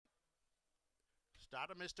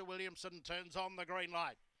Starter Mr. Williamson turns on the green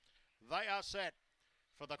light. They are set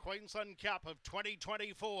for the Queensland Cup of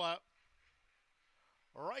 2024.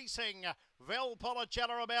 Racing, Vel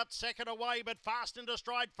Policello about second away, but fast into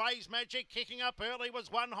stride. Phase Magic kicking up early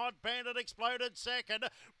was One Hot Bandit, exploded second.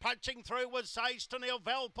 Punching through was Sage to Neil.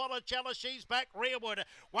 Vel Policello, she's back rearward.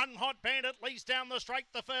 One Hot Bandit leads down the straight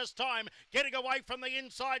the first time. Getting away from the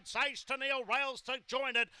inside, Sage to Neil rails to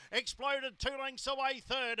join it. Exploded 2 lengths away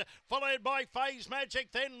third, followed by Phase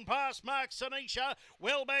Magic, then past Mark Sinisha.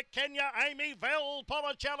 Welbeck, Kenya, Amy. Vel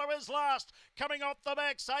Policello is last. Coming off the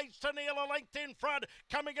back, Sage to Neil a length in front.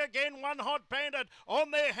 Coming again, One Hot Bandit. On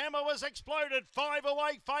their hammer was exploded. 5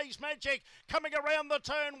 away, Phase Magic. Coming around the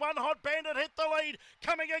turn, One Hot Bandit hit the lead.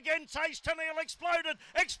 Coming again, Sage to Neil exploded.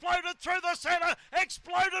 Exploded through the centre.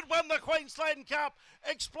 Exploded, won the Queensland Cup.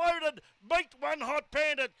 Exploded, beat One Hot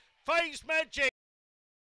Bandit. Phase Magic.